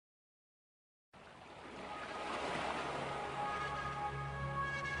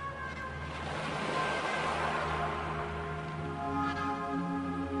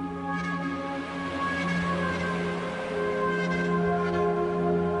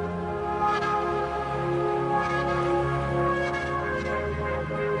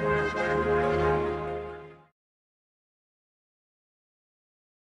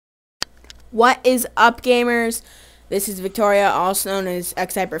What is up, gamers? This is Victoria, also known as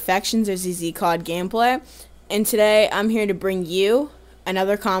iperfectiions or zzcodgamplay, and today I'm here to bring you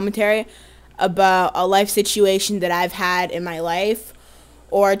another commentary about a life situation that I've had in my life,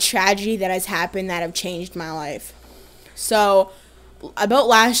 or a tragedy that has happened that have changed my life. So, about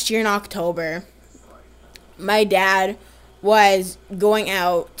last year in October, my dad was going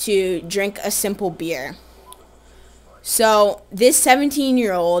out to drink a simple beer. So this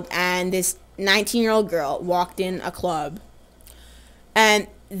 17-year-old and this 19-year-old girl walked in a club, and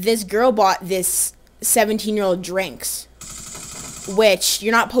this girl bought this 17-year-old drinks, which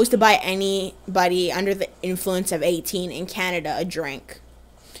you're not supposed to buy anybody under the influence of 18 in Canada a drink,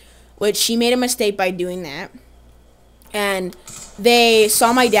 which she made a mistake by doing that. And they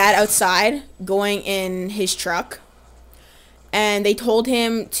saw my dad outside going in his truck, and they told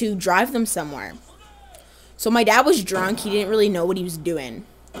him to drive them somewhere. So my dad was drunk. He didn't really know what he was doing.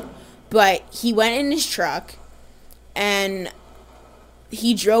 But he went in his truck, and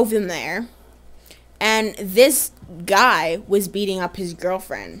he drove them there. And this guy was beating up his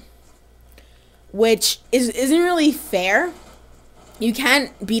girlfriend, which isn't really fair. You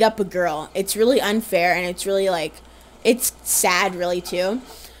can't beat up a girl. It's really unfair, and it's really, it's sad, really, too.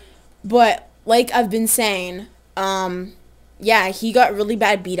 But, like I've been saying, yeah, he got really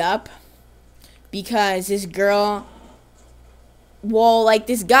bad beat up. Because this girl,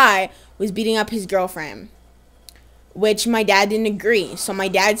 this guy was beating up his girlfriend, which my dad didn't agree. So my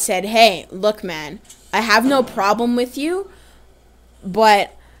dad said, hey, look, man, I have no problem with you,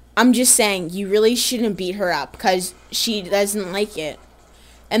 but I'm just saying you really shouldn't beat her up because she doesn't like it.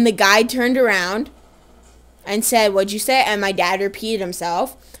 And the guy turned around and said, what'd you say? And my dad repeated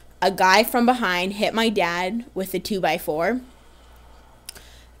himself. A guy from behind hit my dad with a 2x4.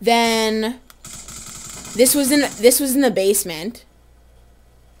 Then this was in the basement.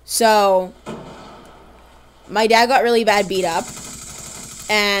 So my dad got really bad beat up,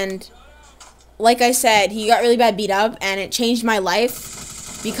 and like I said, he got really bad beat up, and it changed my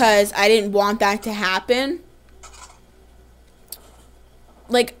life because I didn't want that to happen.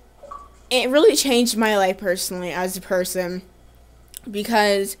 It really changed my life personally as a person,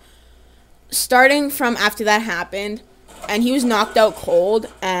 because starting from after that happened, and he was knocked out cold,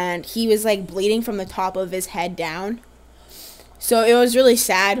 and he was bleeding from the top of his head down. So it was really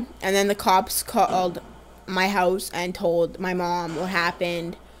sad. And then the cops called my house and told my mom what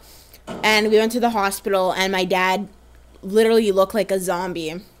happened. And we went to the hospital, and my dad literally looked like a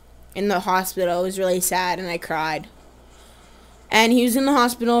zombie in the hospital. It was really sad, and I cried. And he was in the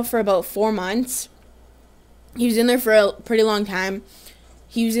hospital for about 4 months. He was in there for a pretty long time.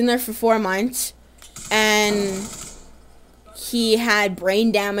 He was in there for 4 months, and he had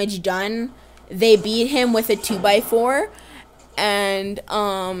brain damage done. They beat him with a 2x4, and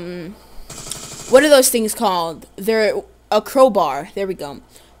what are those things called? They're a crowbar. There we go.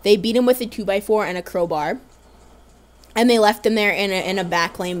 They beat him with a 2x4 and a crowbar, and they left him there in a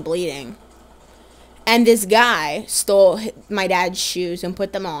back lane bleeding. And this guy stole my dad's shoes and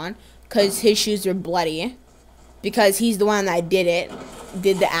put them on because his shoes were bloody, because he's the one that did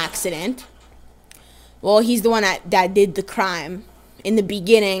the accident. Well, he's the one that did the crime in the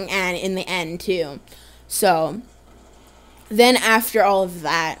beginning and in the end, too. So, then after all of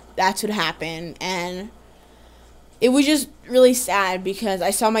that, that's what happened. And it was just really sad because I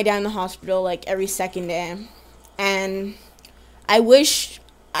saw my dad in the hospital, every second day. And I wish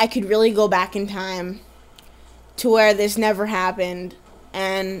I could really go back in time to where this never happened.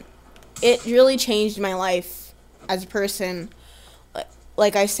 And it really changed my life as a person.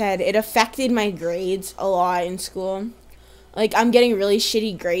 Like I said, it affected my grades a lot in school. I'm getting really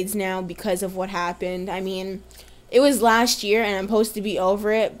shitty grades now because of what happened. I mean, it was last year, and I'm supposed to be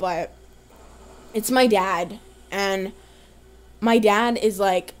over it, but it's my dad. And my dad is,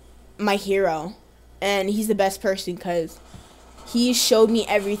 my hero. And he's the best person because he showed me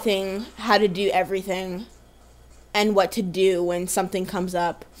everything, how to do everything, and what to do when something comes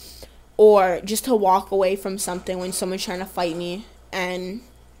up. Or just to walk away from something when someone's trying to fight me. And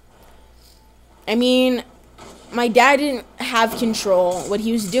I mean, my dad didn't have control what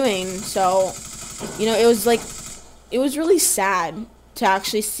he was doing, so it was really sad to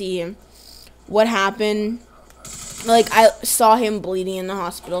actually see what happened. I saw him bleeding in the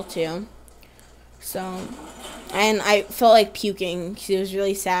hospital too. So, and I felt like puking because it was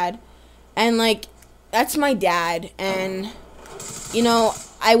really sad. And that's my dad, and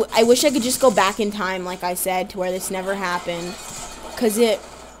I wish I could just go back in time, like I said, to where this never happened. Because it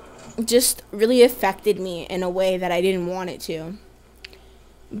just really affected me in a way that I didn't want it to.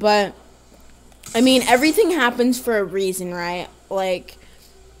 But, I mean, everything happens for a reason, right?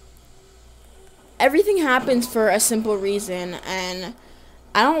 everything happens for a simple reason, and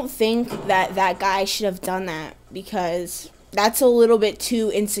I don't think that that guy should have done that, because that's a little bit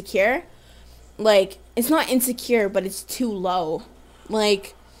too insecure. Like, it's not insecure, but it's too low.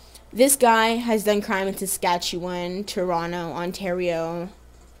 Like, this guy has done crime in Saskatchewan, Toronto, Ontario,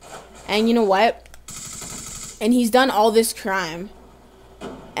 and you know what? And he's done all this crime,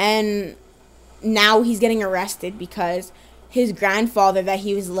 and now he's getting arrested because his grandfather that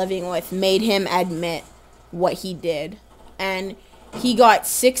he was living with made him admit what he did. And he got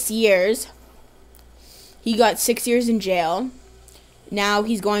 6 years. He got 6 years in jail. Now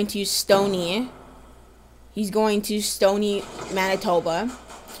he's going to Stony. He's going to Stony, Manitoba,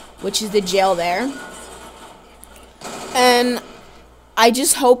 which is the jail there. And I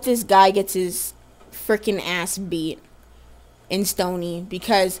just hope this guy gets his freaking ass beat in Stony,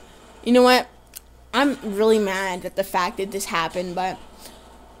 because you know what? I'm really mad at the fact that this happened, but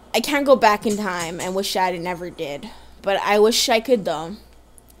I can't go back in time and wish that it never did. But I wish I could, though.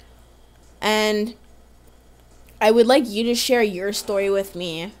 And I would like you to share your story with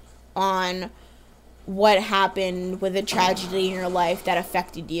me on what happened with a tragedy in your life that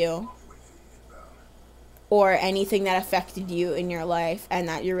affected you, or anything that affected you in your life and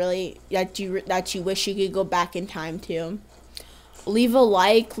that you wish you could go back in time to. Leave a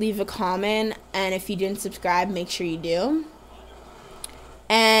like, leave a comment, and if you didn't subscribe, make sure you do.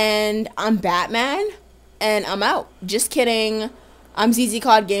 And I'm Batman, and I'm out. Just kidding. I'm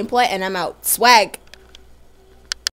zzcodgamplay, and I'm out. Swag.